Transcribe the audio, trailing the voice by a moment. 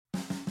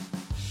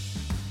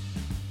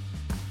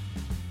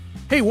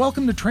Hey,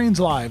 welcome to Trains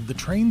Live, the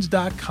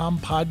Trains.com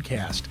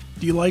podcast.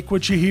 Do you like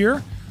what you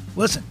hear?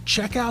 Listen,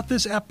 check out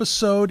this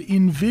episode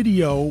in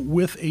video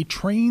with a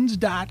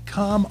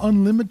Trains.com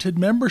unlimited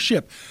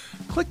membership.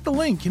 Click the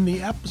link in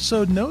the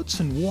episode notes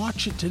and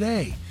watch it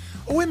today.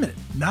 Oh, wait a minute,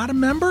 not a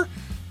member?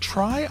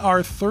 Try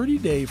our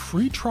 30-day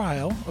free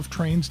trial of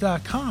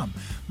Trains.com,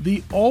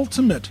 the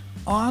ultimate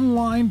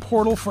online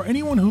portal for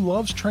anyone who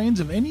loves trains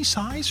of any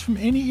size from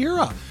any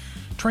era.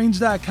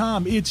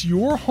 Trains.com, it's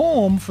your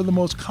home for the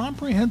most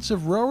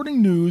comprehensive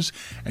railroading news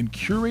and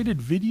curated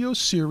video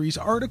series,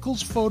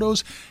 articles,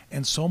 photos,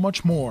 and so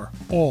much more,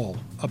 all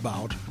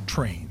about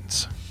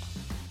trains.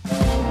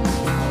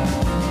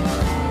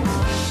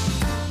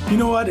 You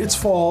know what? It's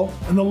fall,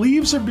 and the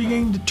leaves are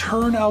beginning to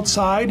turn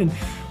outside, and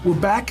we're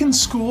back in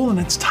school, and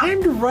it's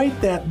time to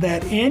write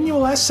that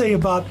annual essay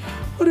about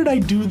what did I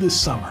do this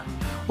summer?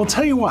 Well,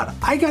 tell you what,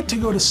 I got to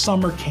go to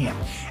summer camp,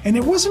 and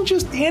it wasn't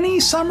just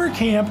any summer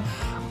camp.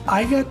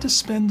 I got to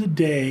spend a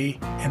day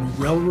in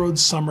Railroad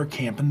Summer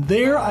Camp, and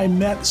there I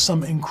met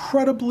some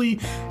incredibly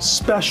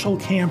special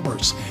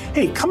campers.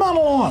 Hey, come on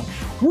along.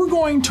 We're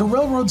going to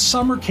Railroad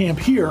Summer Camp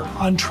here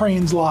on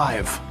Trains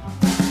Live.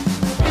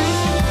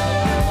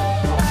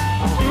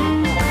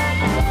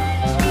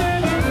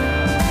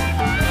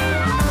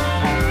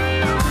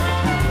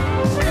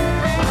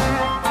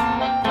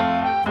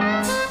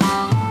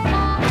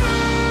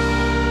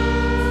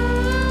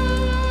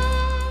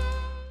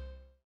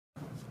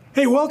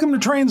 Hey, welcome to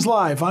Trains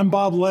Live. I'm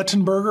Bob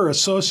Lettenberger,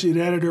 Associate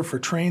Editor for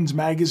Trains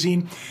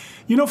Magazine.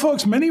 You know,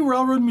 folks, many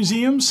railroad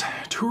museums,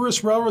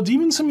 tourist railroads,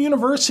 even some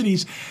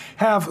universities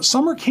have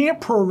summer camp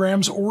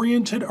programs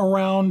oriented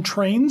around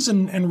trains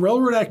and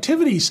railroad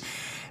activities.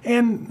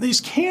 And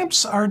these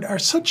camps are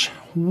such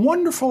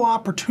wonderful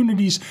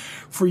opportunities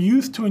for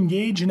youth to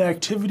engage in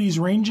activities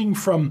ranging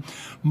from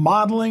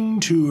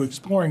modeling to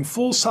exploring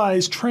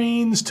full-size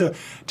trains to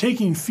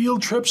taking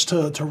field trips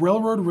to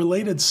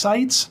railroad-related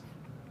sites.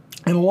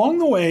 And along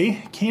the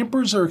way,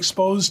 campers are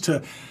exposed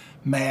to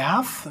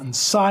math and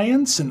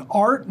science and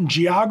art and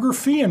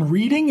geography and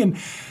reading. And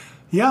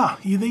yeah,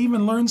 they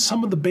even learn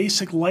some of the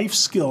basic life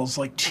skills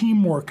like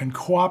teamwork and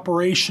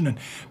cooperation and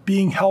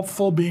being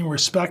helpful, being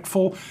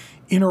respectful,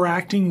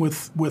 interacting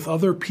with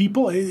other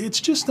people.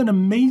 It's just an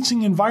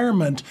amazing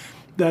environment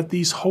that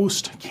these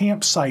host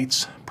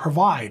campsites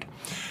provide.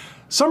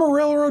 Summer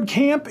Railroad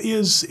Camp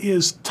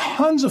is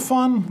tons of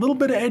fun, a little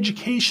bit of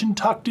education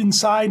tucked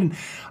inside, and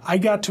I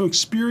got to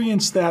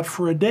experience that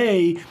for a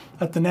day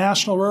at the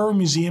National Railroad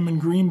Museum in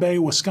Green Bay,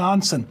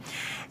 Wisconsin.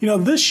 You know,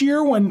 this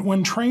year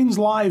when Trains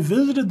Live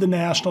visited the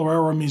National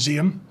Railroad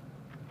Museum,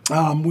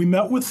 we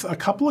met with a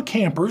couple of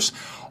campers,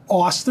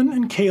 Austin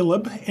and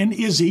Caleb and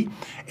Izzy,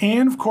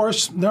 and of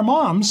course their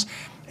moms.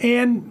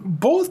 And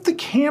both the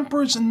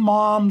campers and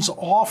moms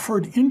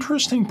offered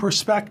interesting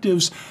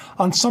perspectives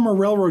on Summer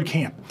Railroad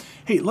Camp.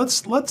 Hey,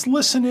 let's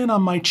listen in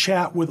on my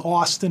chat with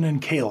Austin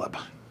and Caleb.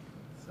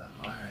 All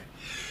right.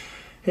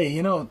 Hey,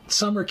 you know,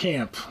 summer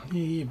camp,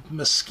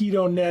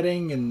 mosquito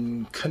netting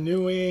and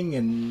canoeing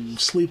and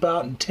sleep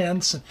out in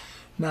tents.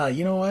 Now,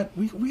 you know what?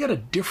 We got a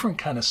different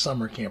kind of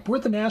summer camp. We're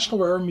at the National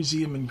Railroad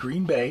Museum in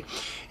Green Bay.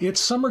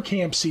 It's summer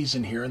camp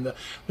season here, and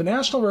the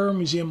National Railroad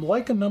Museum,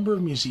 like a number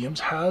of museums,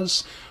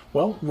 has,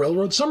 well,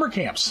 railroad summer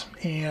camps.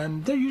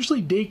 And they're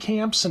usually day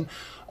camps and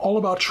all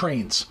about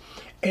trains.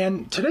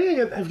 And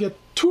today I've got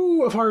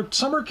two of our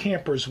summer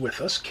campers with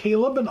us,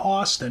 Caleb and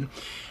Austin.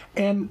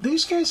 And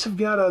these guys have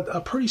got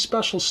a pretty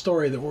special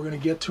story that we're going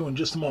to get to in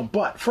just a moment.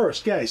 But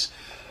first, guys,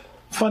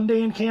 fun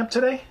day in camp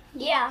today?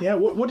 Yeah. Yeah,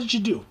 what did you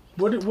do?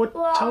 What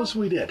tell us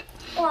what we did.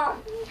 Well,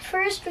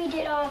 first we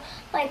did a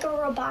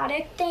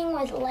robotic thing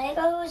with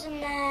Legos,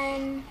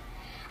 and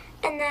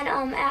then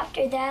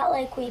after that,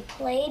 we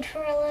played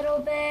for a little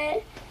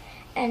bit,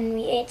 and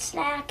we ate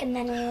snack, and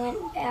then we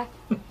went back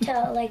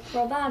to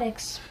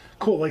robotics.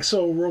 Cool,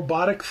 so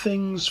robotic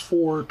things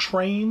for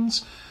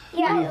trains?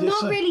 Yeah,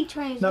 not really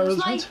trains. Not really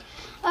trains?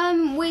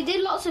 We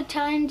did lots of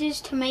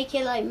challenges to make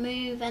it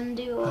move and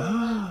do all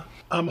that.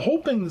 I'm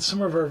hoping that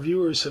some of our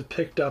viewers have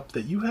picked up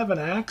that you have an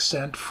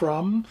accent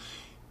from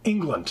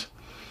England.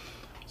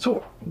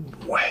 So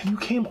you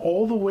came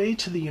all the way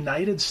to the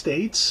United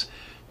States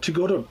to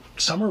go to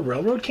summer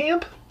railroad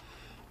camp?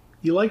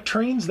 You like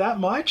trains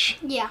that much?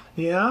 Yeah.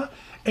 Yeah?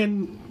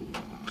 And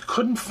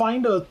couldn't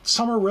find a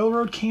summer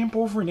railroad camp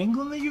over in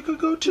England that you could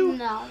go to?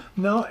 No.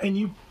 No? And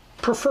you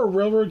prefer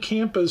railroad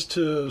camp as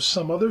to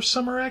some other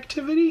summer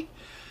activity?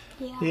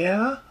 Yeah.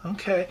 Yeah?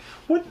 Okay.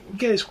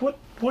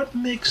 What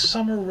makes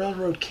summer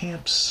railroad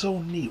camp so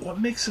neat?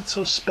 What makes it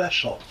so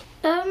special?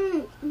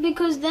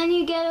 Because then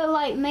you get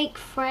to make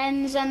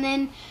friends, and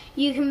then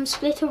you can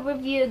split up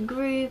with your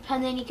group,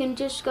 and then you can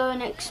just go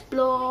and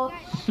explore,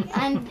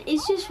 and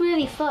it's just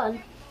really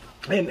fun.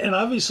 And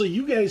obviously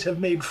you guys have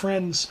made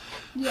friends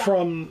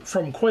from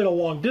quite a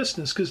long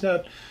distance, because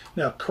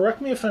now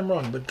correct me if I'm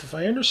wrong, but if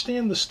I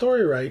understand the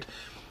story right,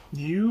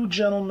 you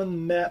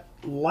gentlemen met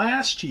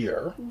last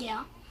year.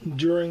 Yeah.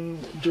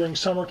 During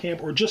summer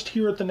camp, or just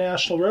here at the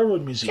National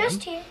Railroad Museum?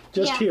 Just here.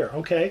 Just here,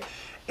 okay.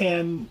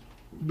 And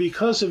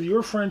because of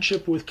your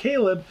friendship with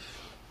Caleb,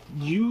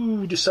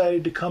 you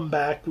decided to come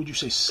back, would you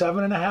say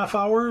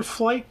 7.5-hour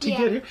flight to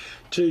get here?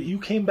 You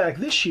came back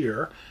this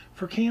year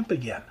for camp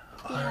again.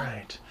 All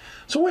right.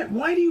 So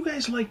why do you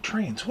guys like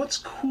trains? What's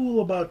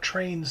cool about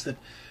trains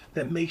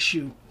that makes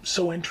you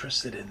so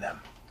interested in them?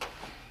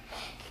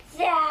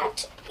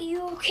 That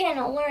you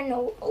can learn a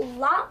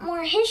lot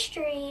more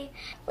history.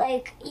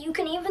 Like, you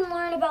can even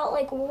learn about,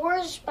 like,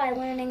 wars by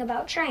learning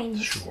about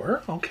trains.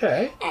 Sure,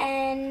 okay.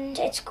 And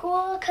it's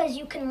cool because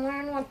you can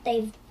learn what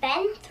they've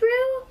been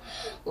through,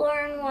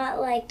 learn what,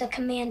 like, the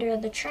commander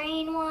of the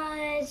train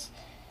was.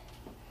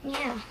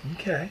 Yeah.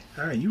 Okay,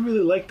 all right. You really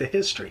like the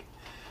history.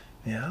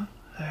 Yeah?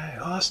 All right.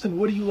 Austin,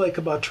 what do you like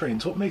about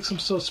trains? What makes them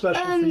so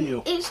special for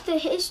you? It's the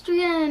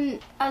history and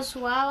as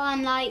well,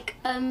 and like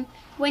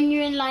when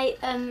you're in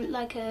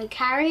like a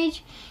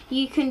carriage,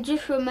 you can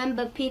just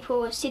remember people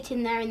were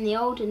sitting there in the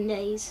olden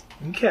days.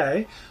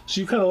 Okay,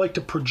 so you kind of like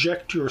to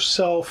project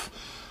yourself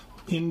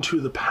into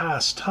the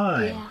past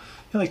time. Yeah.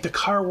 You know, like the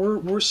car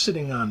we're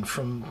sitting on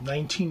from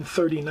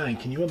 1939.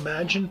 Can you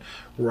imagine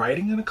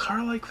riding in a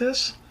car like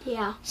this?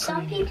 Yeah.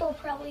 Some people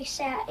probably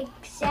sat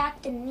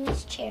exact in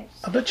these chairs.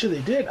 I bet you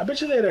they did. I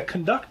bet you they had a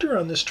conductor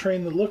on this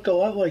train that looked a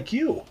lot like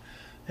you.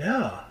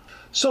 Yeah.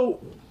 So,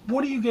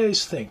 what do you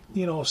guys think?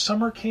 You know,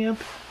 summer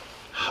camp,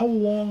 how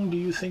long do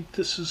you think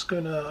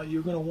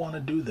you're gonna want to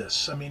do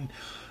this? I mean,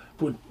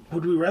 would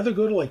we rather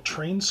go to like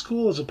train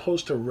school as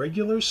opposed to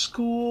regular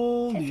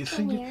school? 15 do you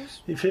think years.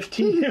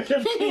 15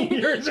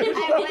 years or so?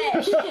 I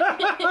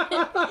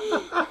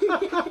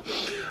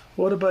wish.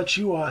 What about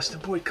you, Austin?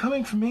 Boy,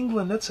 coming from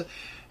England,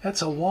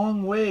 that's a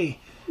long way.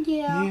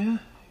 Yeah. Yeah.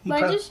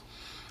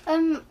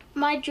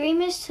 My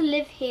dream is to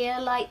live here,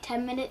 like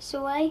 10 minutes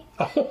away,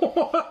 and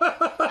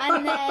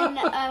then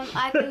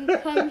I can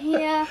come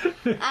here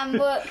and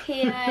work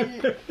here,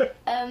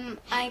 and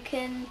I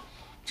can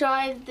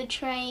drive the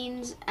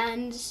trains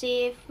and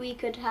see if we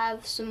could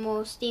have some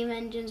more steam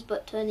engines,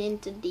 but turn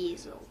into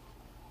diesel.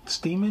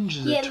 Steam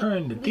engines that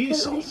turn to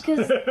diesels.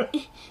 Because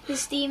the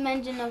steam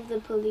engine of the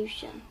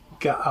pollution.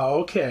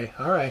 Okay,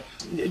 all right.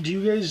 Do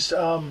you guys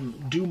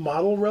do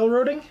model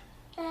railroading?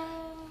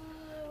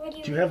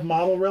 What Do you have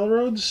model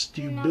railroads?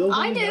 Do you build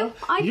them?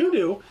 I do. You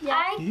do? Yeah.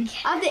 I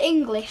have the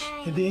English.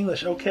 The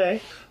English,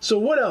 okay. So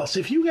what else?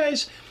 If you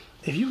guys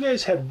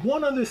had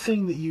one other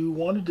thing that you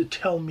wanted to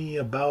tell me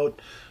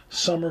about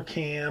summer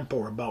camp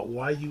or about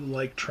why you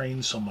like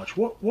trains so much,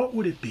 what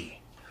would it be?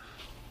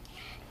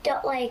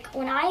 Like,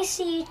 when I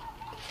see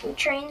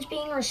trains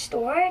being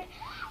restored,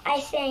 I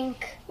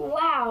think,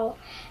 wow,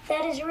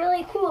 that is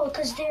really cool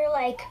because they're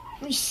like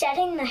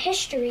resetting the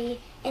history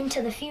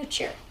into the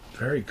future.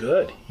 Very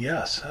good.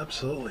 Yes,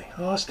 absolutely.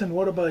 Austin,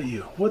 what about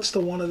you? What's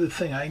the one other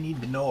thing I need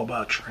to know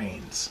about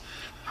trains?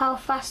 How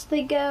fast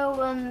they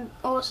go and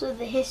also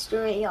the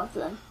history of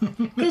them.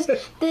 Because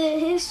the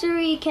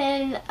history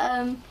can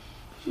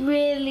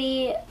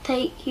really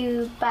take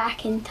you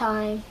back in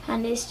time,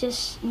 and it's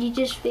just, you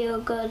just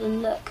feel good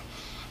and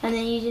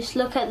then you just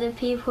look at the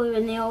people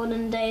in the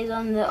olden days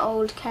on the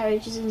old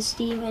carriages and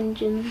steam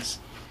engines.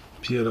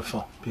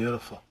 Beautiful,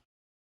 beautiful.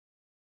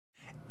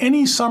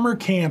 Any summer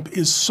camp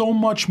is so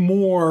much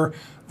more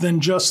than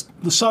just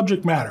the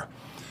subject matter.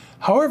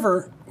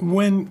 However,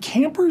 when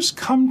campers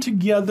come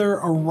together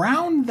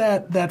around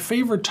that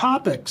favorite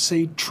topic,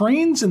 say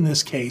trains in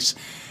this case,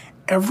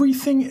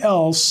 everything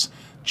else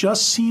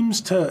just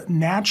seems to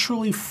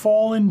naturally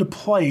fall into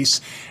place,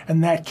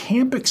 and that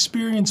camp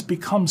experience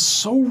becomes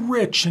so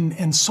rich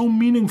and so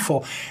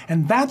meaningful.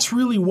 And that's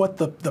really what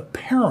the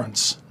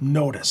parents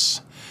notice.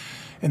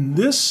 And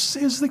this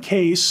is the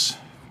case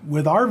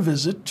with our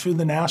visit to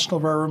the National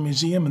Railroad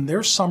Museum and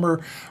their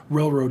summer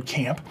railroad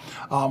camp.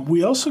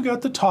 We also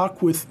got to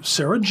talk with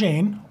Sarah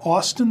Jane,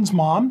 Austin's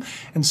mom,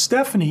 and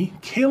Stephanie,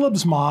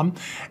 Caleb's mom,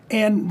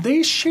 and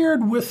they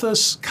shared with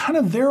us kind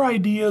of their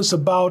ideas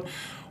about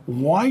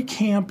why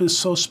camp is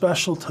so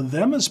special to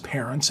them as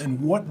parents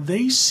and what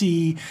they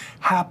see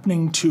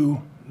happening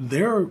to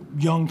their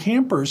young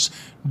campers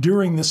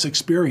during this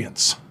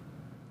experience.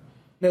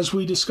 As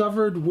we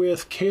discovered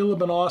with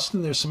Caleb and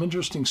Austin, there's some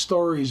interesting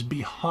stories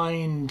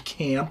behind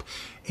camp,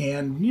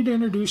 and I need to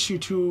introduce you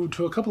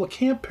to a couple of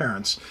camp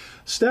parents.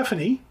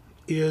 Stephanie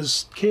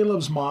is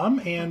Caleb's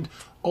mom, and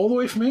all the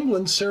way from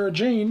England, Sarah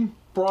Jane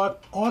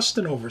brought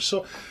Austin over.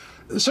 So,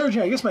 Sarah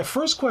Jane, I guess my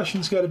first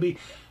question's got to be,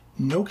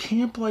 no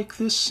camp like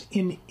this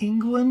in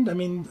England? I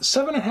mean,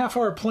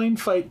 7.5-hour plane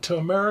flight to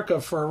America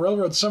for a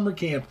railroad summer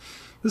camp.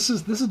 This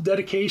is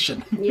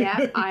dedication.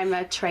 Yeah, I'm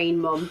a train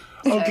mum.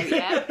 So, okay.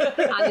 Yeah.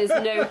 And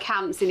there's no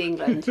camps in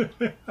England.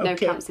 No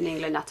camps in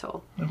England at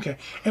all. Okay.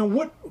 And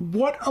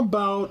what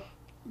about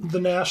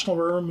the National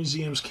Railroad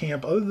Museum's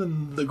camp, other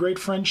than the great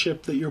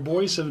friendship that your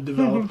boys have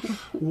developed,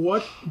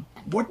 what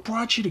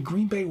brought you to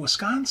Green Bay,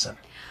 Wisconsin?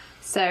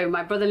 So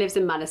my brother lives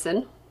in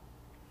Madison,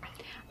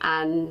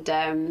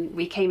 and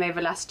we came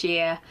over last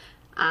year,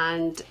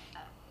 and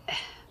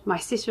my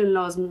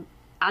sister-in-law's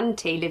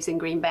auntie lives in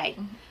Green Bay.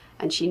 Mm-hmm.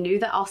 And she knew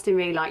that Austin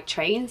really liked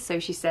trains, so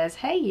she says,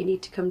 hey, you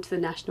need to come to the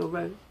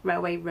National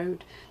Railway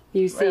Road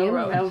Museum,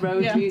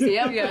 Railroad Yeah.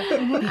 Museum.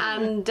 Yeah.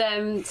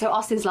 And so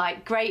Austin's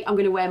like, great, I'm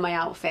going to wear my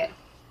outfit.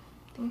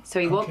 So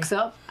he walks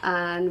up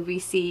and we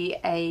see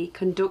a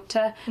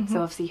conductor.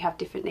 So obviously you have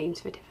different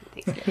names for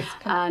different things.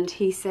 And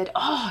he said,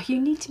 oh, you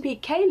need to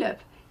meet Caleb.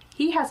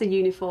 He has a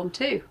uniform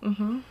too.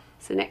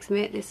 So next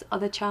minute this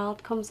other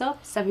child comes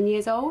up, 7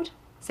 years old,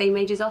 same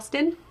age as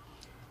Austin,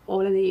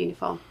 all in the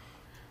uniform.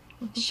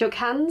 Shook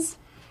hands,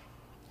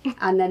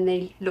 and then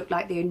they looked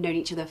like they had known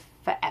each other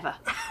forever.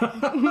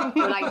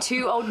 They were like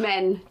two old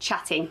men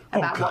chatting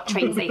about what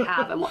trains they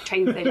have and what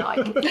trains they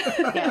like.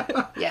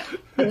 Yeah.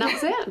 And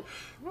that's it.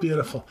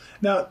 Beautiful.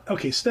 Now,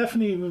 okay,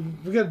 Stephanie,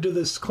 we got to do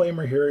this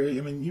disclaimer here.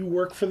 I mean, you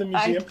work for the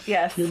museum.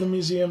 Yes. You're the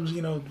museum's,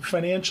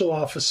 financial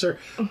officer.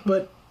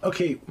 But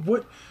okay,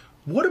 what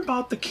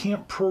about the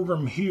camp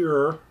program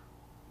here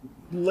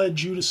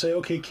led you to say,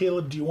 okay,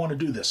 Caleb, do you want to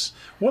do this?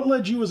 What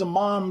led you as a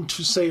mom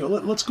to say,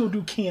 let's go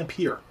do camp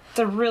here? It's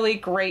a really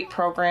great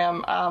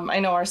program. I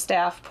know our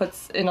staff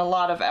puts in a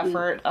lot of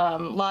effort, a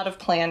lot of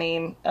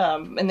planning,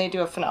 and they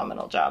do a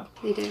phenomenal job.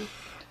 They do.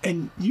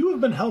 And you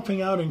have been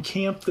helping out in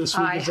camp this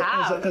week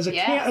as a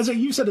yes. camp,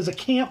 you said, as a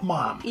camp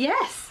mom.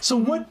 Yes. So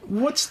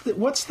what's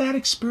that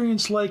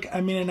experience like?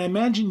 I mean, and I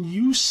imagine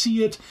you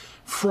see it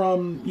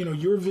from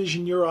your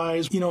vision, your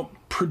eyes.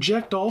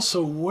 Project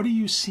also. What are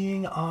you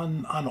seeing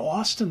on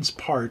Austin's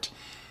part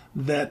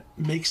that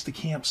makes the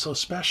camp so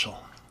special?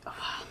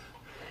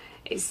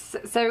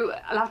 So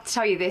I'll have to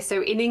tell you this.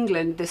 So in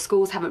England, the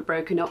schools haven't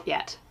broken up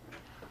yet.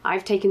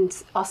 I've taken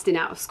Austin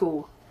out of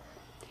school.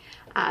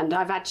 And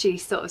I've actually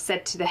sort of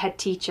said to the head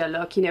teacher,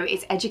 look,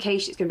 it's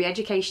education. It's going to be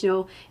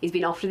educational. He's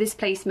been offered this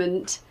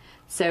placement.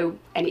 And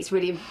it's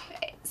really,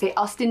 say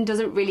Austin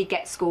doesn't really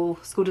get school.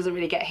 School doesn't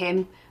really get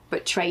him,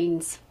 but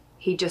trains.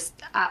 He just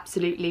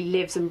absolutely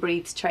lives and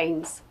breathes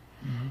trains.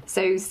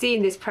 So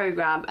seeing this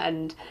program,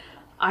 and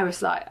I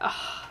was like,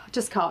 oh, I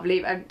just can't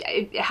believe it.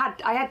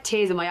 I had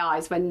tears in my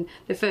eyes when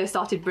they first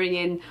started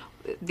bringing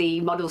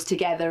the models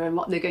together and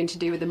what they're going to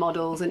do with the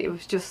models. And it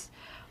was just,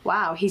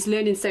 wow, he's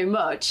learning so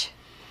much.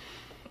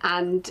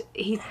 And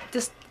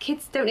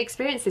kids don't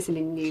experience this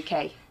in the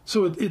UK.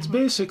 So it's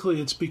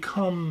basically,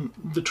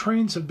 the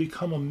trains have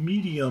become a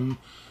medium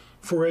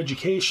for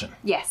education.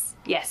 Yes.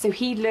 So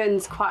he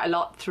learns quite a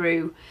lot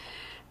through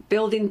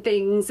building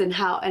things and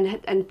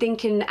and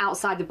thinking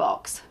outside the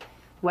box,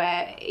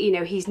 where,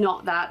 he's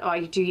not that,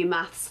 you do your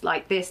maths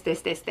like this.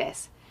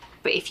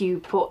 But if you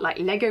put like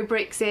Lego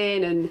bricks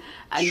in and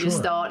Sure. you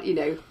start,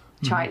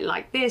 try it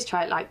like this,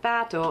 try it like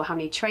that, or how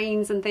many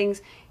trains and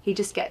things, he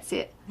just gets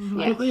it.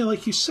 Yeah. Well,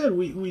 like you said,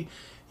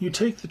 you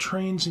take the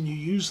trains and you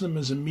use them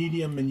as a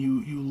medium, and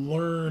you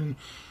learn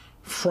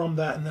from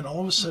that, and then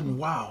all of a sudden,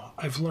 wow,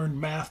 I've learned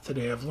math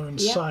today, I've learned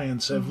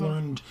science, I've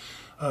learned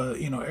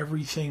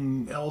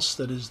everything else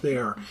that is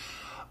there.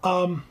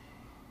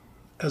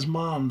 As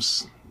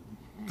moms,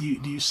 do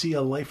you see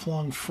a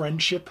lifelong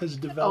friendship has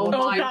developed?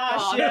 Oh my gosh,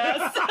 God.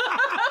 yes.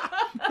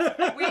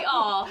 We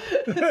are.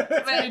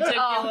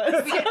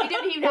 ridiculous. We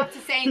don't even have to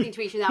say anything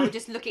to each other. We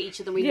just look at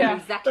each other and we know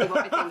exactly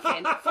what we're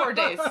thinking. 4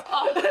 days.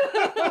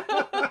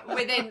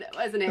 Within,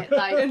 wasn't it?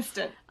 Like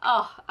Instant.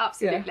 Oh,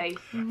 absolutely.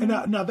 And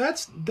now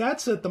that's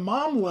at the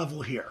mom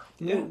level here.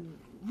 Yeah.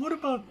 What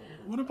about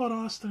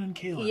Austin and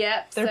Caleb?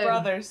 Yeah, They're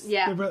brothers.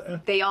 Yeah,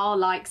 they are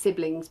like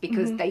siblings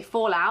because they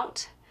fall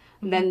out.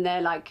 And then they're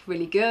like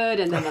really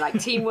good, and then they're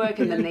like teamwork,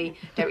 and then they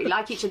don't really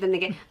like each other, and they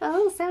get,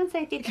 oh,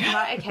 so-and-so did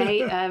right, okay.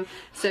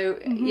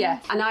 Yeah,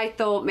 and I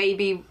thought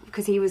maybe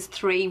because he was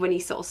 3 when he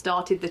sort of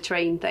started the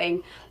train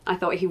thing, I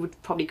thought he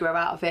would probably grow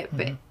out of it,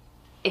 but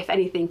if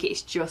anything,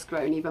 it's just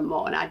grown even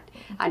more,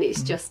 and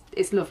it's just,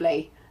 it's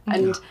lovely.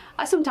 And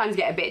I sometimes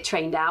get a bit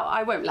trained out,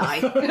 I won't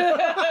lie.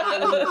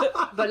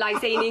 But like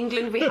say in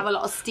England, we have a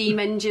lot of steam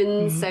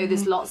engines, so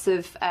there's lots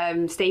of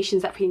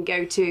stations that we can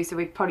go to, so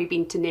we've probably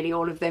been to nearly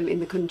all of them in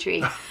the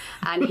country.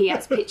 And he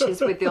has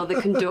pictures with the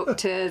other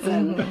conductors,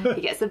 and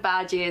he gets the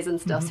badges and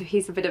stuff, so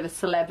he's a bit of a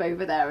celeb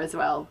over there as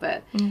well.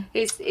 But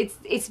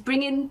it's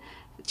bringing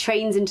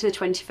trains into the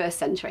 21st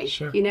century.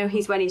 Sure.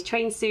 He's wearing his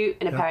train suit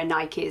and a pair of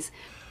Nikes.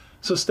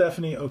 So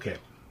Stephanie, okay,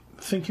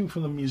 thinking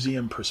from the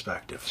museum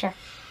perspective. Sure.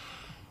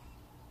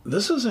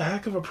 This is a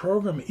heck of a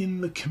program in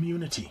the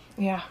community.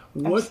 Yeah,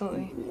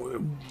 absolutely.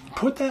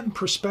 Put that in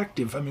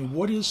perspective. I mean,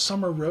 what is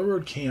Summer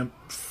Railroad Camp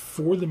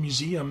for the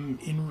museum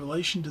in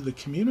relation to the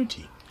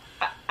community?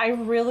 I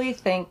really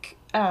think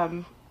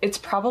it's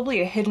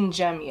probably a hidden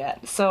gem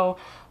yet. So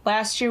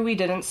last year we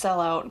didn't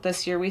sell out.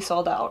 This year we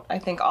sold out. I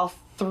think all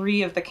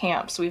 3 of the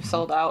camps we've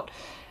sold out.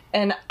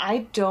 And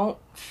I don't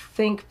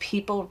think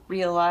people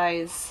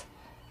realize,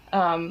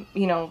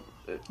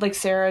 like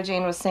Sarah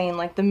Jane was saying,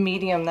 like the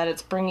medium that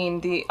it's bringing,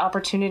 the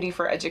opportunity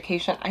for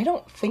education. I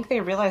don't think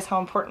they realize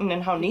how important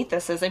and how neat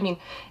this is. I mean,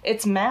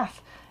 it's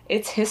math,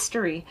 it's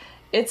history,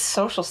 it's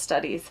social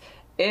studies,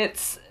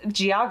 it's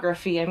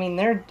geography. I mean,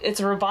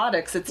 it's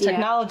robotics, it's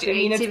technology. I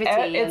mean,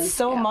 it's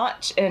so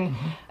much. And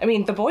I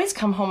mean, the boys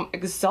come home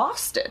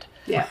exhausted.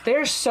 Yeah.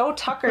 They're so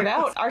tuckered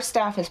out. Our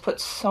staff has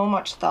put so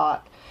much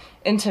thought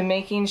into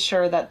making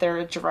sure that they're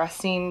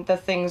addressing the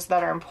things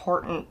that are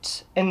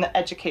important in the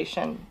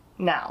education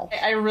now.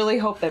 I really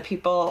hope that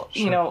people,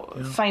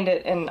 find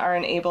it and are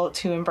able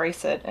to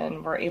embrace it,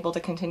 and we're able to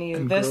continue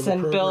And this grow the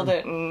and build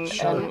it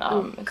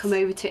program. and Come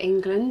over to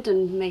England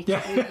and make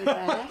it over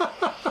there.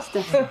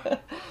 Stuff.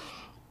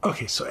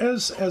 Okay, so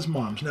as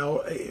moms, now,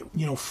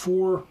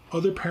 for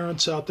other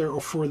parents out there or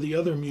for the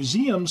other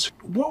museums,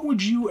 what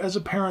would you as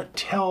a parent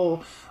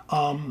tell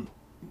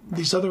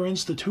these other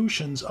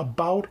institutions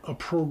about a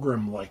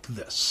program like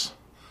this?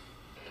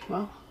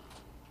 Well,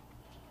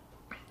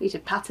 you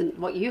should patent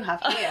what you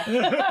have here.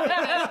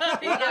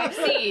 What I've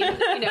seen,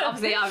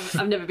 obviously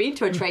I've never been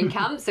to a train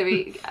camp,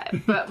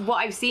 but what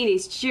I've seen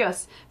is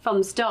just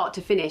from start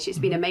to finish, it's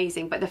been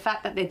amazing. But the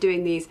fact that they're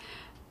doing these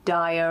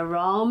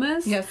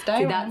dioramas. Yes,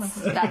 dioramas.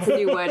 So that's a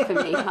new word for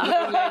me.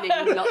 I've been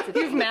learning lots of.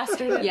 You've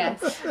mastered it.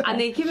 Yes, and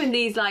they're given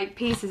these like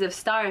pieces of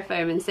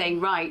styrofoam and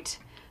saying, right,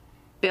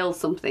 build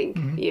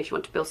something. If you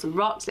want to build some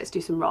rocks, let's do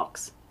some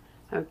rocks.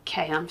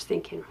 Okay, I'm just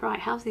thinking, right,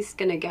 how's this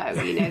going to go?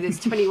 There's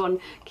 21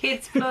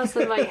 kids plus,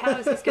 I'm like, how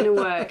is this going to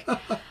work?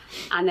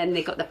 And then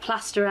they got the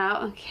plaster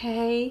out,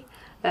 okay.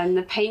 Then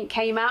the paint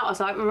came out, I was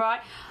like, right.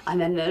 And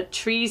then the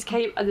trees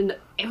came, and then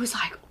it was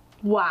like,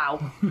 wow.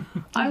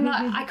 I'm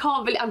like, I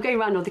can't believe, I'm going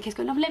around all the kids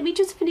going, no, let me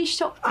just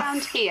finish up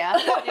around here.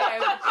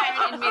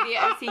 Parent intermediate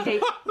OCD.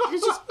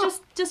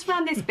 Just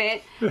round this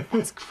bit.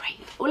 That's great.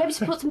 Or let me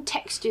just put some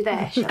texture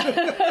there.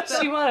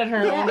 She wanted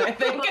her own, I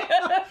think.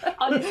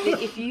 Honestly,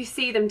 if you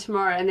see them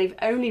tomorrow and they've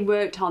only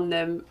worked on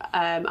them,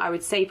 I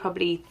would say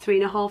probably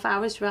 3.5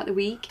 hours throughout the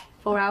week,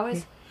 4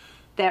 hours,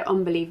 they're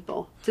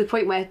unbelievable. To the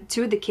point where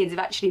 2 of the kids have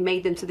actually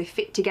made them so they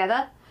fit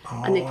together.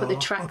 And they put the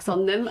tracks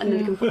on them, and then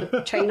they can put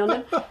the train on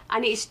them.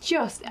 And it's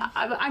just,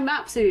 I'm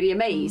absolutely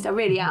amazed. I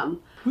really am.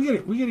 We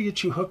got to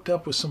get you hooked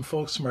up with some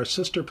folks from our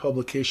sister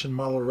publication,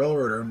 Model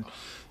Railroader, and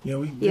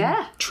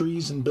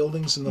trees and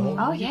buildings and the whole.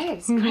 Oh yeah,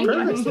 it's great.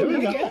 Perfect. There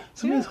we go.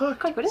 Somebody's hooked.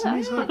 Quite good at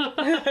that.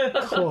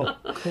 Somebody's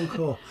hooked.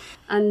 Cool.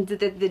 And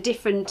the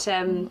different.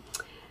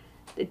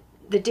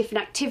 The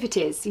different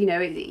activities,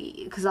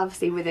 because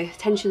obviously with the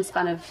attention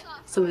span of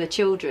some of the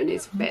children,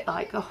 it's a bit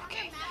like, oh,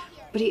 okay.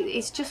 But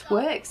it just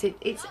works.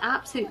 It's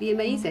absolutely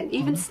amazing.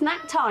 Even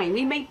snack time,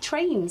 we made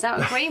trains out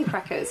of graham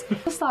crackers.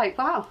 It's like,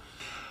 wow.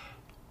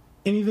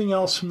 Anything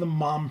else from the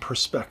mom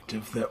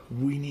perspective that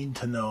we need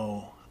to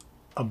know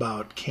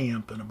about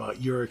camp and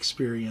about your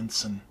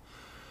experience? And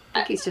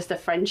I think it's just the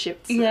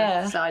friendship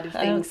side of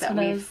things that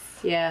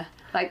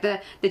like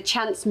the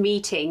chance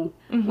meeting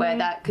where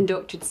that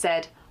conductor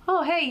said,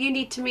 oh, hey, you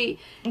need to meet,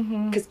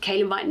 because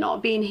Kayla might not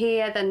have been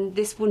here, then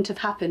this wouldn't have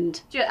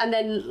happened. And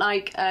then,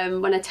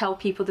 when I tell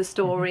people the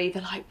story,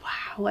 they're like,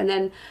 wow. And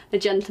then the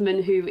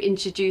gentleman who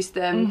introduced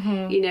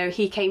them,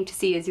 he came to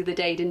see us the other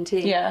day, didn't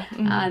he? Yeah.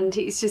 And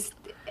it's just,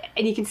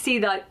 and you can see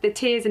that the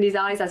tears in his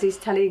eyes as he's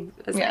telling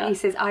us. He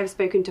says, I've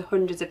spoken to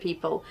hundreds of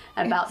people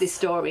about this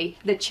story,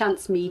 the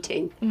chance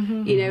meeting.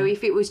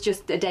 If it was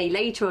just a day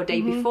later or a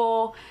day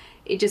before,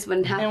 it just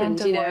wouldn't happen,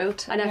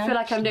 worked. And I feel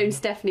like I've known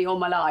Stephanie all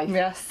my life.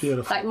 Yes.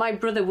 Beautiful. Like, my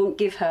brother won't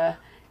give her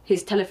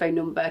his telephone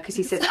number because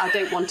he says, I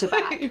don't want her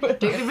back. Don't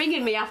be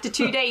ringing me after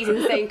 2 days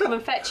and saying, come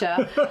and fetch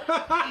her.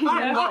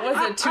 And what was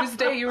it,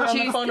 Tuesday you were on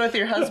the phone with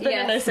your husband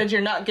and I said,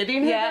 you're not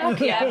getting her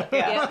back?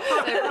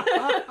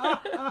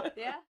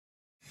 Yeah.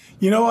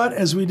 You know what?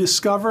 As we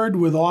discovered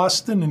with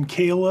Austin and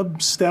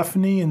Caleb,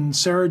 Stephanie and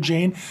Sarah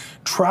Jane,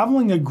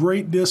 traveling a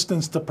great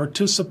distance to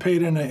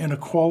participate in a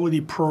quality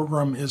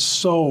program is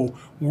so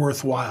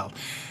worthwhile.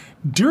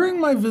 During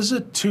my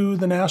visit to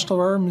the National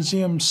Railroad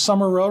Museum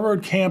Summer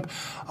Railroad Camp,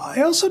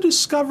 I also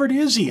discovered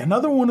Izzy,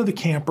 another one of the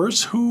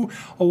campers, who,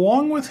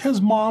 along with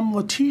his mom,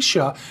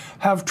 Letitia,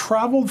 have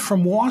traveled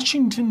from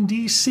Washington,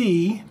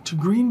 D.C. to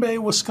Green Bay,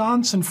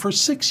 Wisconsin for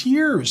 6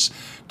 years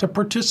to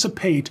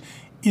participate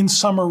in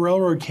Summer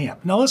Railroad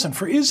Camp. Now listen,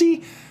 for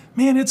Izzy,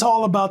 man, it's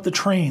all about the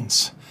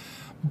trains.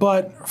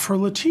 But for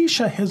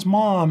Letitia, his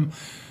mom,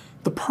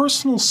 the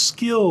personal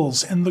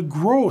skills and the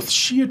growth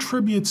she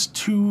attributes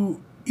to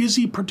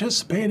Izzy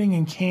participating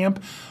in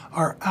camp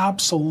are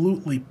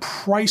absolutely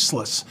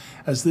priceless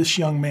as this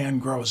young man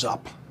grows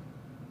up.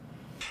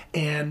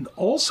 And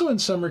also in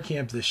summer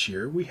camp this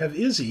year, we have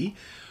Izzy,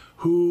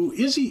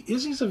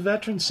 Izzy's a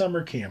veteran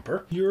summer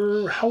camper.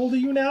 How old are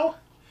you now?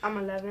 I'm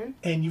 11.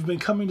 And you've been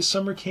coming to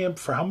summer camp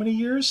for how many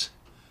years?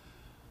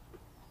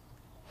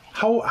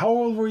 How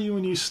old were you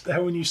when you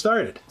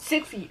started?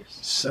 6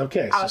 years.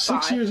 Okay, so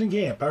 6 years in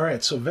camp. All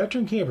right, so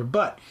veteran camper.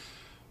 But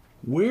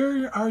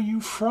where are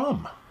you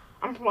from?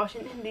 I'm from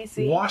Washington,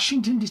 D.C.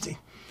 Washington, D.C.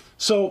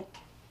 So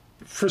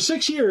for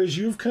 6 years,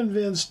 you've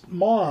convinced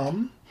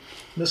Mom,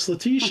 Miss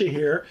Letitia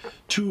here,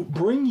 to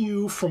bring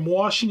you from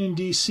Washington,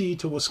 D.C.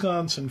 to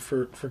Wisconsin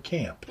for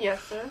camp.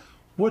 Yes, sir.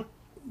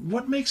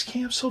 What makes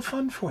camp so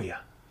fun for you?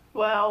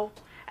 Well,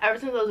 ever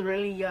since I was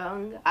really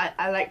young,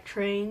 I like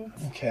trains.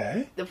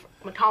 Okay.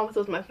 Thomas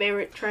was my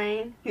favorite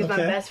train. He's my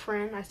best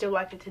friend. I still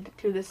like it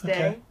to this day.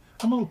 Okay.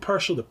 I'm a little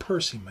partial to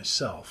Percy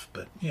myself,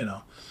 but,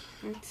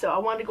 So I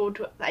wanted to go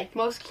to, like,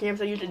 most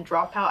camps I usually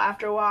drop out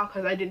after a while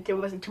because there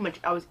wasn't too much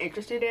I was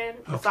interested in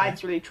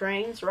besides really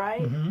trains,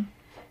 right?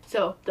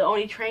 So the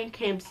only train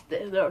camps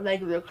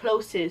the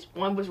closest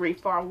one was really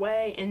far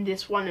away, and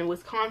this one in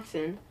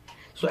Wisconsin.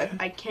 So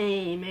I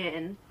came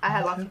and I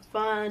had lots of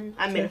fun.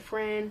 I made a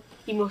friend.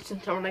 He moved to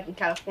somewhere like in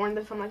California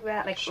or something like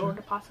that, like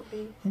Florida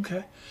possibly.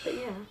 Okay. But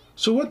yeah.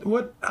 So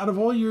what out of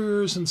all your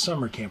years in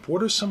summer camp,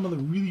 what are some of the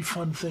really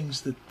fun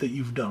things that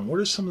you've done? What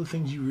are some of the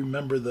things you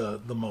remember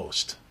the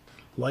most,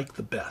 like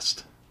the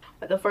best?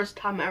 But the first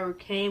time I ever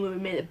came, we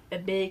made a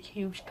big,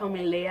 huge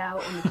Tomy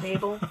layout on the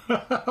table.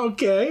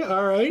 Okay,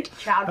 all right.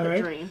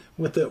 Childhood dream.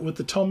 With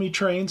the Tomy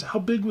trains, how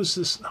big was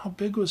this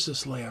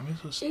layout? I mean,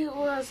 It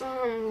was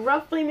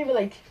roughly maybe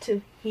like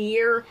to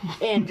here,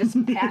 and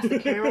just past the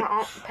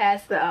camera,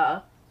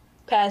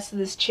 past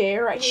this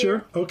chair right here.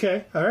 Sure.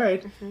 Okay. All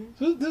right.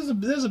 So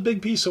there's a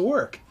big piece of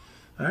work.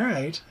 All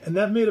right, and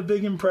that made a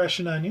big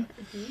impression on you.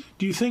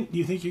 Do you think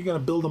you're going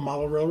to build a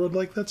model railroad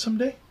like that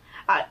someday?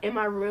 In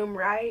my room,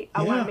 right?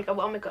 I want to make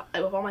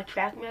with all my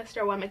Trackmaster.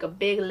 I want to make a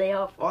big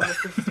layout of all this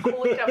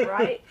cool stuff,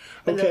 right?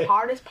 But the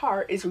hardest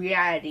part is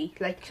reality.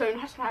 Like, so you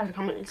have to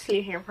come and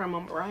sit here for a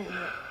moment, right?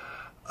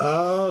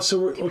 So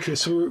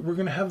we're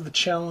going to have the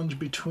challenge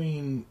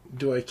between,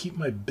 do I keep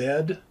my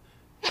bed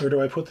or do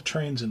I put the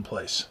trains in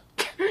place?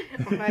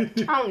 I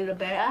don't need a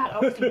bed. I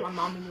always keep my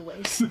mom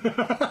anyways.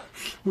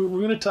 We're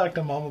going to talk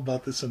to Mom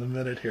about this in a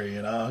minute here,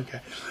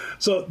 Okay.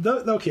 So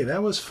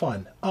that was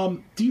fun.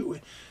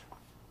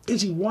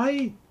 Izzy,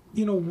 why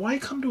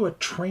come to a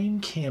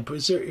train camp?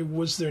 Was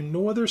there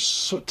no other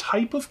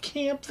type of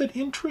camp that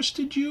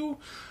interested you?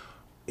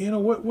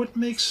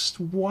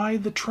 Why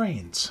the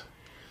trains?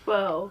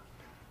 Well,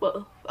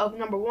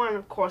 number one,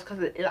 of course,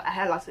 because I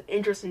had lots of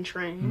interest in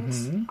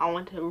trains. I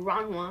wanted to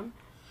run one.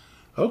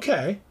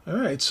 Okay, all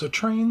right. So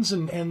trains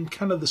and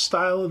kind of the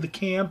style of the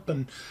camp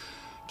and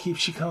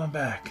keeps you coming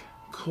back.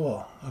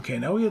 Cool. Okay,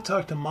 now we got to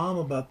talk to Mom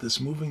about this,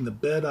 moving the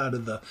bed out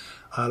of the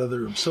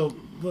room. So,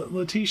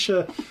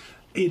 Letitia,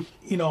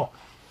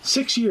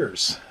 6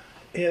 years.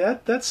 Yeah,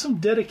 that's some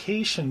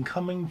dedication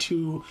coming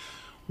to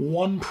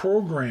one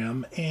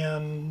program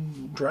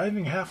and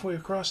driving halfway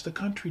across the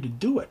country to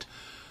do it.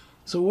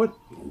 So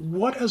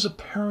what as a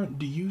parent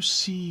do you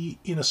see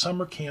in a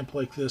summer camp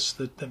like this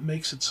that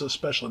makes it so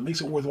special? It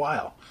makes it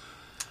worthwhile?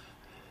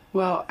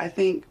 Well, I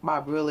think,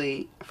 Bob,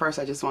 really, first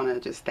I just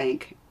want to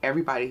thank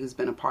everybody who's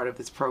been a part of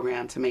this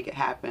program to make it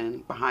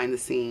happen behind the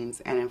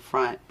scenes and in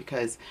front,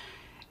 because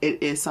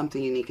it is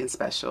something unique and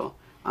special.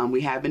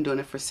 We have been doing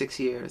it for 6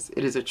 years.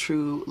 It is a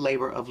true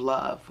labor of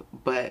love,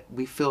 but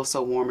we feel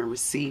so warm and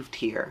received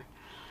here.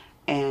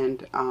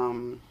 And,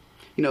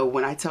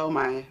 when I tell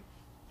my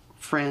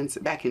friends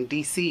back in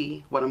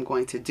D.C. what I'm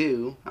going to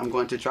do, I'm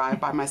going to drive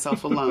by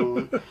myself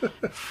alone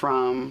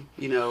from,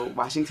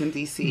 Washington,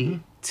 D.C.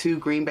 to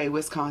Green Bay,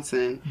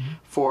 Wisconsin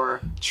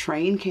for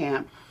train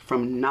camp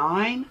from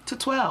 9 to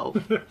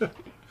 12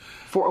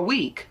 for a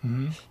week.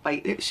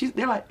 Like,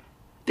 they're like,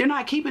 they're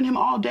not keeping him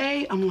all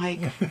day. I'm like,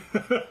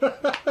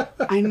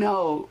 I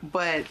know,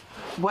 but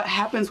what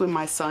happens when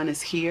my son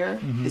is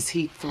here is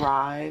he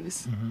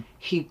thrives,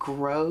 he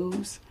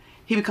grows,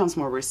 he becomes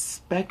more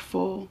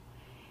respectful,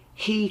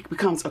 he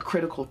becomes a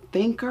critical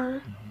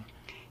thinker.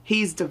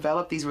 He's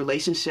developed these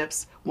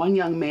relationships. One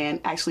young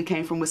man actually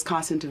came from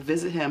Wisconsin to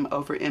visit him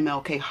over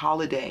MLK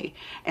holiday,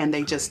 and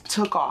they just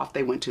took off.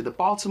 They went to the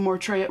Baltimore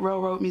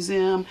Railroad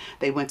Museum.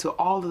 They went to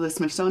all of the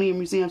Smithsonian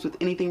museums with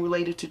anything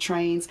related to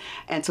trains.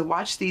 And to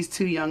watch these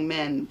two young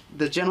men,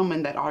 the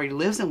gentleman that already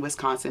lives in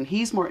Wisconsin,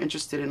 he's more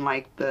interested in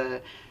like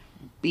the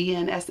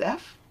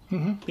BNSF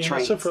trains.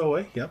 BNSF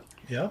Railway, yep.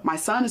 Yeah. My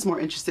son is more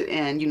interested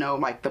in,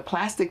 like the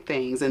plastic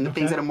things and the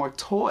things that are more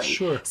toy.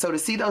 Sure. So to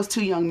see those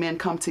two young men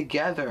come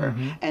together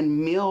and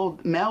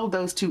meld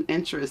those two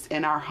interests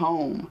in our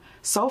home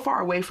so far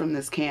away from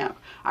this camp,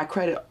 I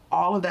credit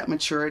all of that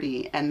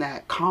maturity and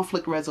that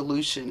conflict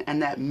resolution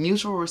and that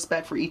mutual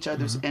respect for each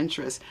other's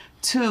interests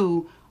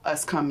to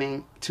us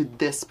coming to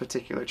this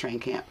particular train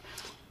camp.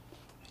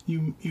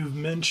 You've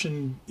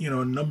mentioned, a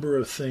number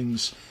of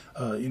things,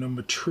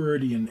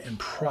 maturity and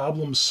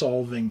problem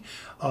solving,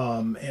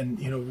 and,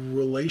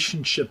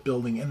 relationship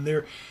building. And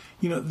there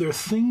are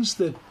things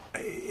that,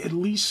 at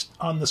least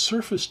on the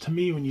surface to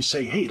me, when you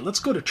say, hey, let's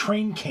go to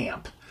train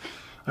camp,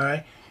 all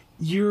right,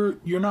 you're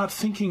not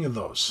thinking of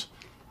those.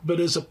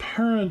 But as a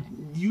parent,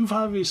 you've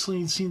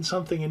obviously seen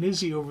something in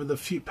Izzy over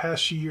the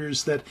past few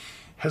years that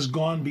has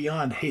gone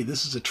beyond, hey,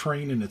 this is a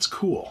train and it's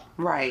cool.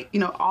 Right.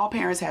 All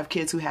parents have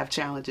kids who have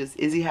challenges.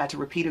 Izzy had to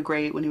repeat a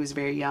grade when he was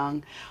very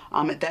young.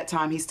 At that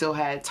time, he still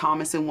had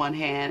Thomas in one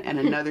hand and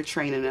another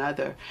train in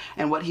another.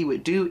 And what he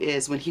would do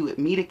is when he would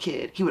meet a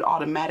kid, he would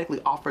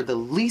automatically offer the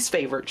least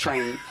favorite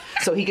train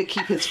so he could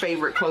keep his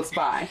favorite close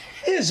by.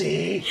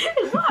 Izzy!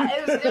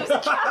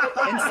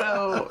 And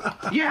so,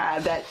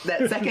 that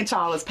second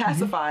child is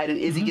pacified and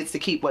Izzy gets to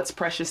keep what's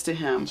precious to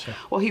him. Sure.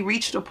 Well, he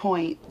reached a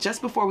point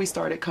just before we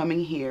started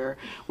coming here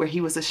where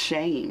he was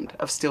ashamed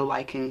of still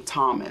liking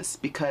Thomas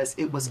because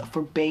it was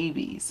for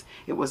babies.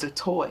 It was a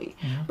toy.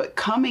 But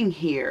coming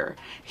here,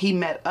 he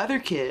met other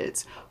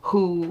kids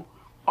who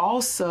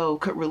also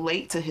could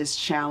relate to his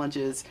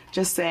challenges,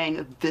 just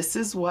saying, this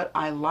is what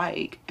I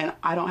like, and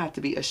I don't have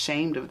to be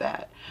ashamed of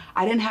that.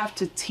 I didn't have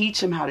to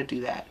teach him how to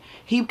do that.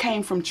 He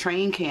came from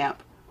train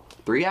camp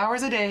 3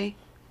 hours a day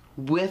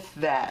with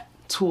that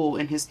tool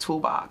in his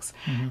toolbox.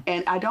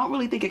 And I don't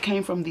really think it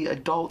came from the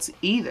adults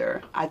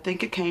either. I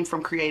think it came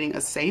from creating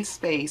a safe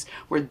space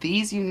where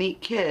these unique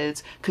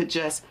kids could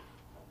just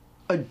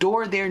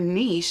adore their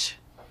niche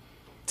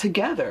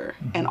together,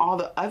 and all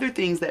the other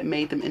things that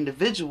made them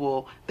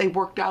individual, they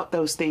worked out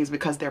those things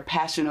because their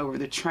passion over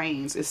the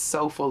trains is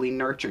so fully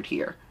nurtured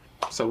here.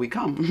 So we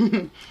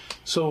come.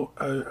 So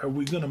are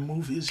we going to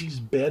move Izzy's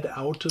bed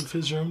out of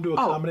his room to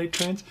accommodate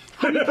trains?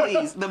 Honey,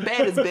 please, the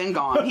bed has been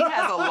gone. He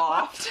has a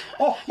loft.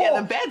 Yeah,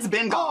 the bed's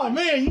been gone. Oh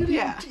man,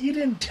 you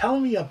didn't tell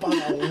me about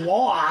a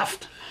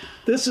loft.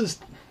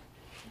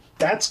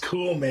 That's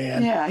cool,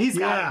 man. Yeah, he's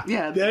got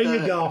there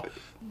you go.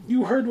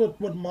 You heard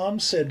what Mom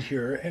said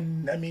here,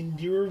 and I mean,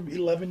 you're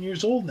 11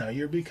 years old now.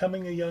 You're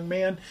becoming a young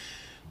man.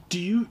 Do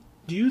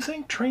you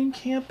think train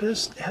camp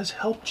has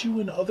helped you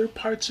in other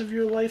parts of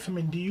your life? I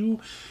mean,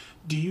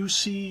 do you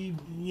see,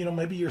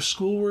 maybe your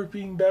schoolwork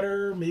being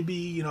better?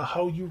 Maybe,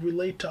 how you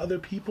relate to other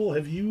people?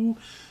 Have you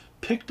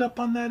picked up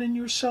on that in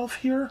yourself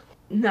here?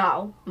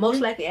 No, most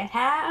likely I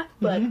have,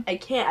 but I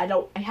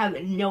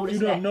haven't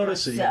noticed that. You don't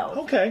notice it yet.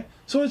 Okay.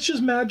 So it's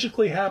just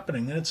magically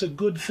happening, and it's a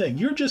good thing.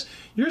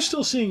 You're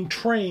still seeing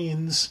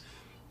trains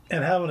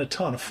and having a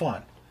ton of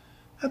fun.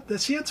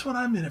 That's what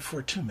I'm in it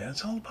for too, man.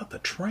 It's all about the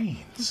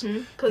trains.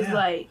 Because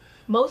like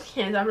most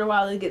camps, after a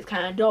while it gets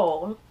kind of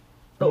dull.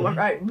 But when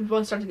we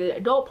want to start to get the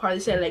adult part, they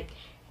say like,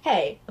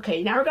 hey,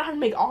 okay, now we're gonna have to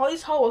make all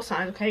these hobo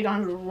signs. Okay, you're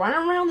gonna run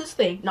around this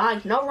thing.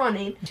 No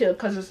running,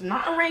 because it's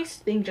not a race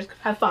thing. Just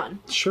have fun.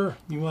 Sure,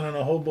 you went on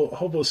a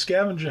hobo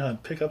scavenger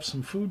hunt, pick up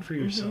some food for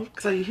yourself.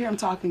 So you hear him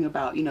talking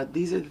about,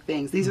 these are the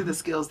things, these are the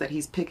skills that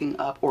he's picking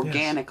up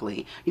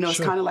organically. Yes.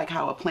 It's kind of like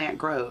how a plant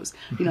grows.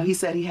 He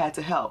said he had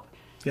to help.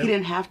 Yep. He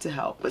didn't have to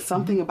help, but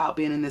something about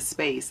being in this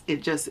space,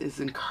 it just is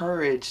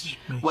encouraged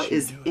what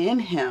is in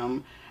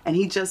him. And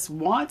he just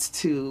wants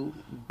to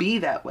be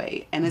that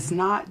way. And it's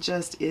not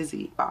just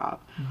Izzy,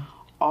 Bob.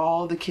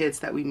 All the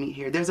kids that we meet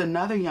here. There's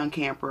another young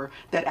camper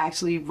that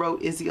actually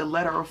wrote Izzy a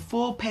letter, a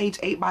full page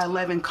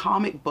 8x11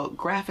 comic book,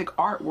 graphic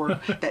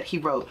artwork that he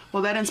wrote.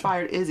 Well, that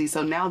inspired Izzy,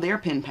 so now they're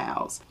pen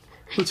pals.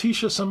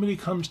 Letitia, somebody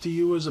comes to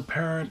you as a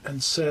parent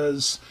and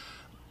says,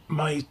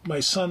 my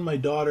son, my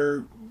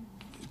daughter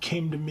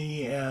came to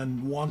me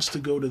and wants to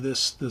go to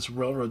this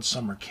railroad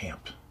summer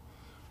camp.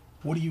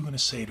 What are you going to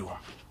say to him?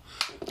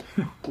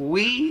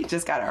 We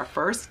just got our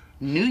first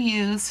new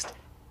used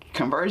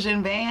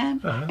conversion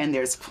van, and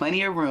there's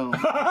plenty of room.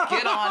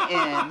 Get on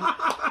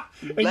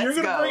in. And you're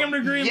going to bring him to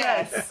Green Bay.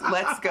 Yes,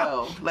 let's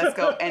go.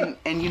 And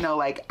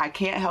I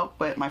can't help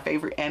but my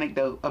favorite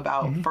anecdote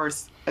about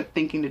first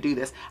thinking to do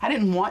this. I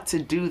didn't want to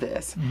do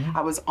this.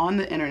 I was on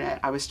the internet.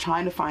 I was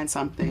trying to find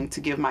something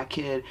to give my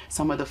kid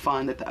some of the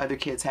fun that the other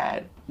kids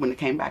had when it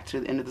came back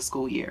to the end of the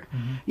school year.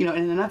 And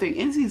another thing,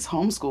 Izzy's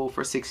homeschooled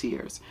for 6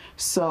 years.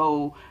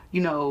 So,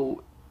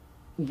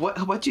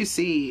 what you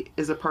see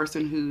is a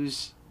person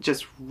who's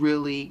just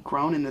really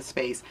grown in this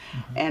space.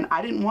 And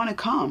I didn't want to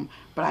come,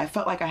 but I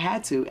felt like I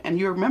had to. And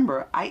you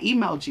remember, I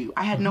emailed you.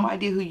 I had no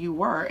idea who you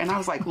were. And I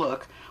was like,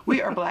 look,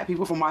 we are Black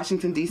people from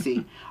Washington,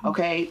 D.C.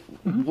 Okay,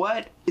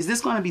 what is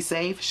this going to be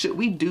safe? Should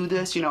we do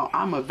this?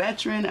 I'm a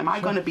veteran. Am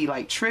I going to be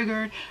like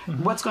triggered?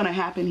 What's going to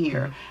happen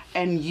here?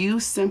 And you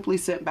simply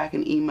sent back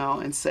an email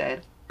and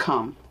said,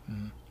 come.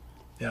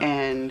 Yeah.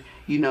 And,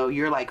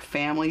 you're like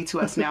family to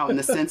us now in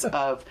the sense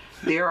of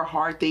there are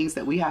hard things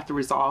that we have to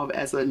resolve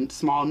as a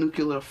small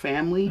nuclear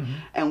family.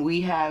 And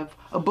we have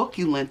a book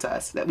you lent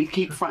us that we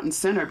keep front and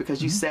center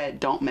because you said,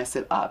 don't mess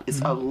it up.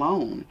 It's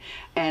alone.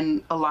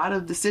 And a lot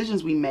of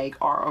decisions we make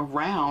are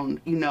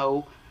around,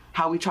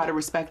 how we try to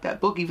respect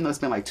that book, even though it's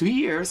been like 2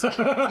 years, and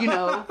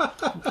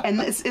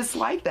it's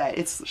like that.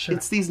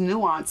 It's these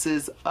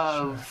nuances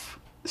of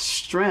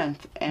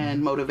strength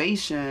and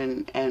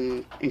motivation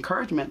and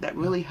encouragement that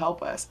really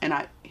help us, and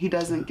he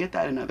doesn't get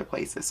that in other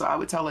places. So I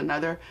would tell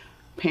another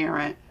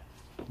parent,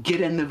 get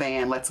in the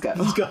van, let's go.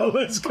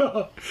 Let's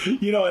go.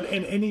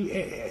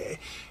 And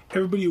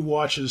everybody who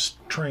watches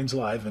Trains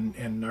Live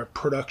and our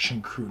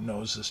production crew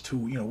knows this too.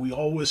 We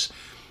always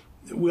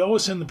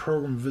end the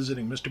program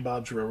visiting Mr.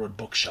 Bob's Railroad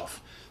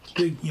Bookshelf.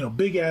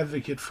 Big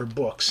advocate for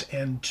books,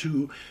 and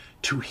to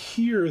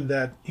hear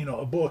that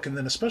a book, and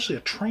then especially a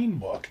train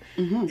book,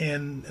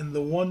 and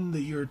the one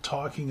that you're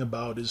talking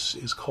about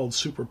is called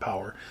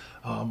Superpower.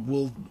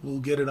 We'll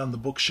get it on the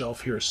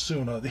bookshelf here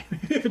soon,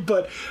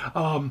 but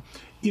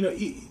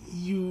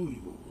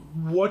you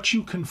what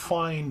you can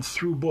find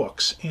through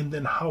books, and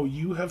then how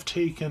you have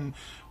taken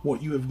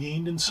what you have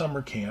gained in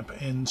summer camp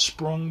and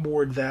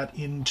sprungboard that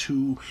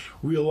into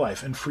real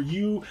life. And for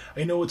you,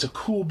 I know it's a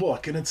cool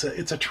book, and it's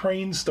a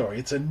train story.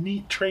 It's a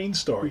neat train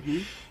story. Mm-hmm.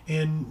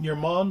 And your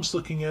mom's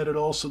looking at it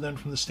also then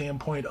from the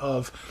standpoint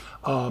of,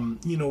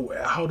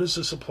 how does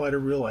this apply to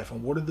real life?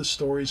 And what are the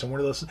stories and what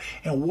are the lessons?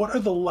 And what are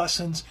the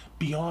lessons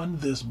beyond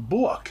this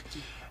book?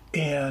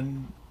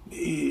 And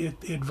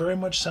it very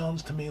much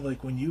sounds to me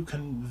like when you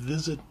can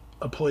visit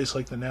a place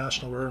like the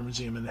National Railroad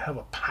Museum and have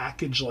a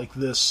package like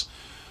this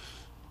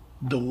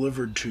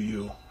delivered to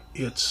you,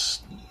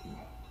 it's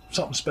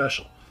something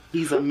special.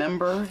 He's a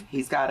member.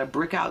 He's got a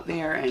brick out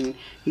there, and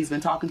he's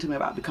been talking to me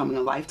about becoming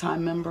a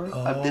lifetime member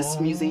of this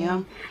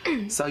museum.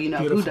 So,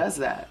 Beautiful. Who does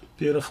that?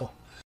 Beautiful.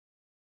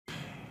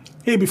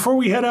 Hey, before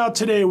we head out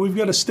today, we've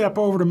got to step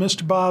over to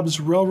Mr.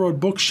 Bob's Railroad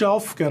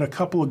Bookshelf. Got a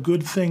couple of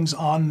good things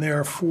on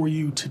there for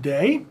you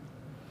today.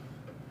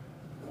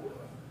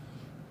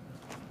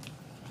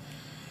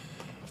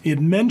 He had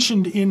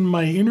mentioned in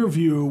my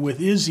interview with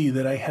Izzy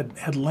that I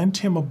had lent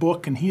him a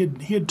book, and he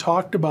had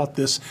talked about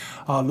this.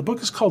 The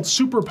book is called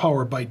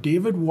Superpower by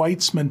David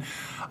Weitzman.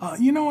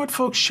 You know what,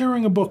 folks?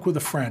 Sharing a book with a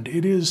friend,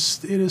 it is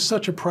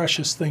such a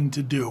precious thing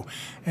to do.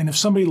 And if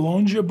somebody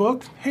loans you a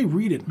book, hey,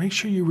 read it. Make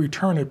sure you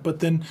return it, but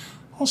then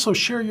also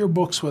share your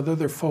books with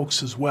other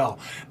folks as well.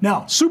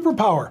 Now,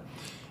 Superpower.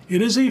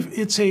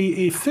 It's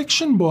a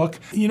fiction book.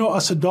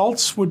 Us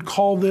adults would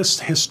call this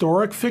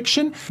historic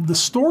fiction. The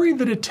story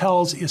that it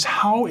tells is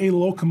how a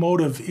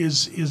locomotive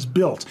is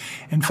built.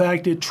 In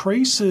fact, it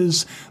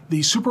traces the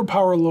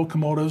Superpower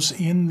locomotives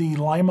in the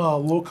Lima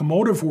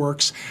Locomotive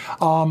Works.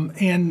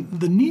 And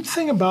the neat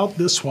thing about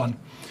this one,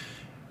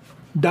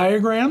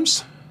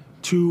 diagrams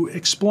to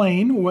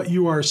explain what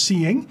you are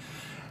seeing.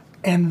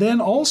 And then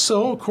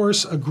also, of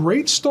course, a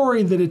great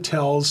story that it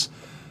tells,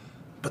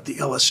 but the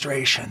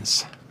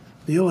illustrations.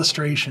 The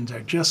illustrations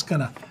are just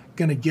gonna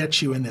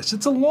get you in this.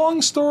 It's a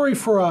long story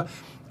for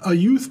a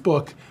youth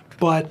book,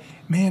 but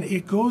man,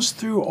 it goes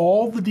through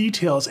all the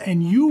details,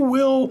 and you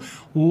will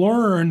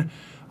learn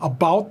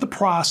about the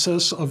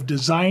process of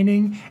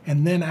designing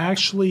and then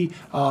actually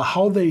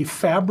how they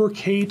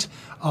fabricate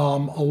a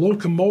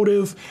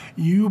locomotive.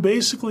 You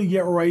basically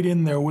get right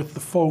in there with the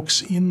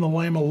folks in the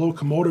Lima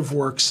Locomotive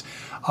Works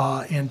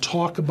and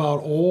talk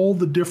about all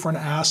the different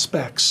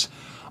aspects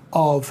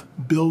of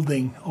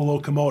building a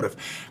locomotive.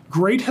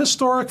 Great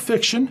historic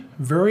fiction,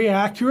 very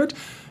accurate,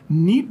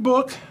 neat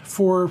book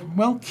for,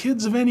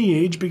 kids of any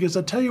age, because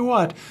I tell you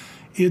what,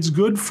 it's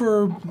good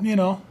for,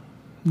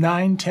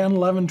 9, 10,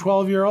 11,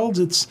 12-year-olds.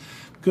 It's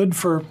good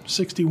for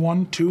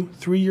 61, 2,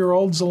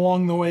 3-year-olds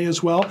along the way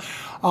as well.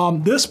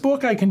 This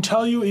book, I can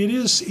tell you, it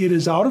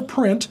is out of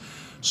print.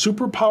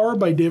 Superpower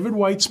by David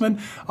Weitzman.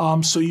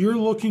 So you're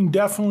looking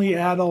definitely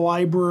at a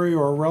library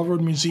or a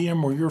railroad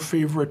museum or your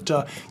favorite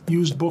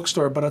used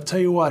bookstore. But I'll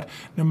tell you what,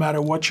 no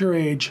matter what your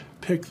age,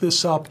 pick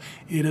this up.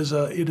 It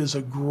is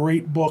a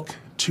great book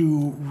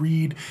to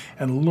read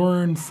and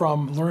learn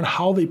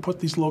how they put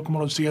these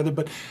locomotives together.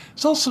 But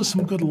there's also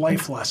some good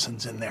life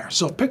lessons in there.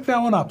 So pick that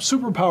one up,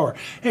 Superpower.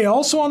 Hey,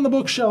 also on the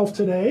bookshelf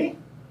today,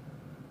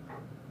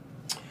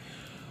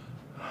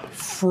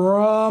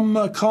 from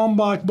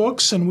Kalmbach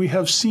Books, and we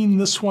have seen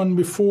this one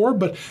before,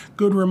 but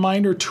good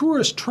reminder,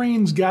 Tourist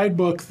Trains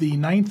Guidebook, the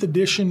 9th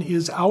edition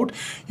is out.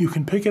 You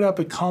can pick it up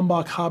at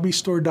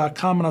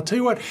KalmbachHobbyStore.com. And I'll tell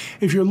you what,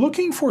 if you're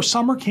looking for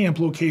summer camp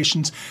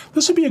locations,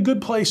 this would be a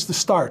good place to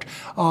start.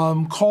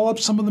 Call up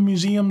some of the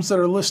museums that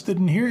are listed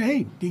in here.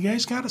 Hey, do you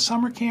guys got a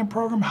summer camp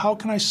program? How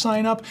can I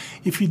sign up?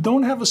 If you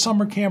don't have a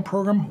summer camp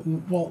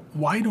program, well,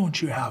 why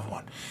don't you have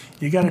one?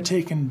 You got to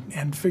take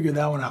and figure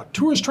that one out.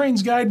 Tourist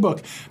Trains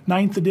Guidebook,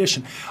 9th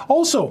edition.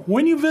 Also,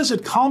 when you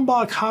visit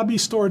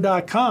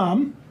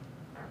KalmbachHobbyStore.com,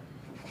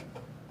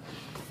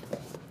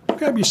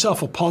 grab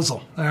yourself a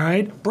puzzle, all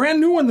right? Brand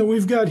new one that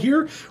we've got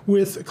here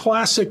with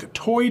classic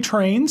toy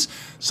trains,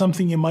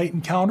 something you might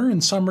encounter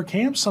in summer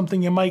camp,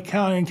 something you might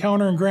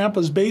encounter in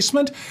Grandpa's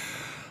basement.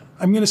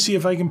 I'm going to see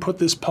if I can put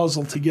this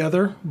puzzle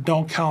together.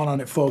 Don't count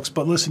on it, folks.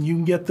 But listen, you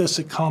can get this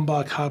at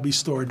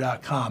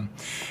KalmbachHobbyStore.com.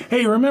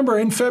 Hey, remember,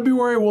 in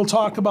February, we'll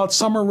talk about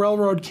summer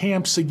railroad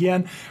camps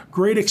again.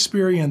 Great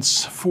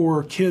experience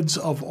for kids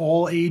of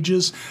all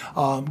ages.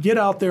 Get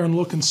out there and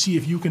look and see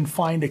if you can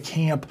find a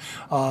camp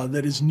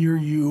that is near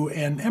you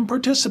and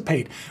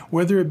participate,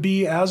 whether it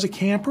be as a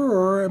camper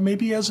or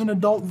maybe as an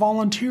adult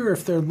volunteer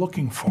if they're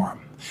looking for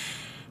them.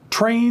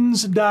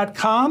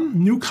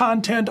 Trains.com, new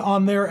content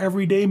on there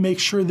every day. Make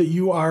sure that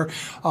you are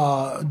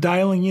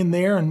dialing in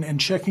there and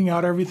checking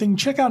out everything.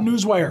 Check out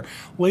Newswire,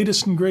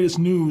 latest and greatest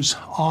news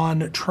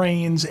on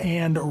trains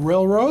and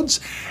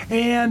railroads.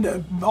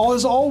 And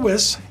as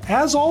always,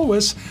 I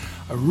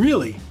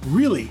really,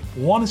 really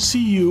want to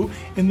see you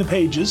in the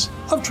pages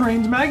of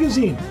Trains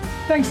Magazine.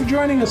 Thanks for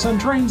joining us on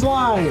Trains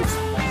Live.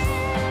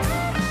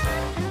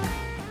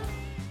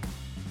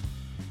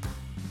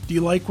 Do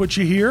you like what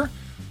you hear?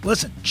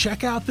 Listen,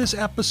 check out this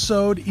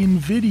episode in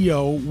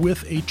video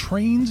with a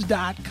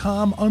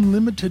Trains.com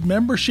unlimited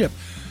membership.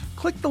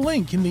 Click the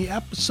link in the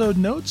episode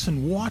notes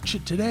and watch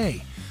it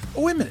today.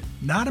 Oh, wait a minute,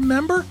 not a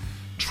member?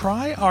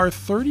 Try our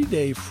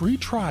 30-day free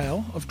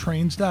trial of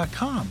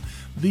Trains.com,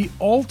 the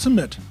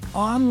ultimate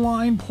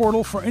online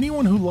portal for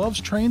anyone who loves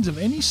trains of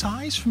any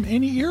size from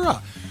any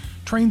era.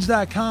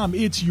 Trains.com,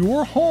 it's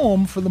your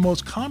home for the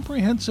most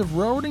comprehensive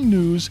railroading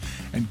news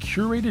and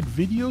curated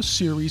video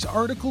series,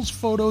 articles,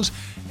 photos,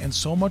 and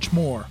so much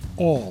more,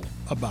 all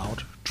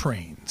about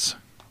trains.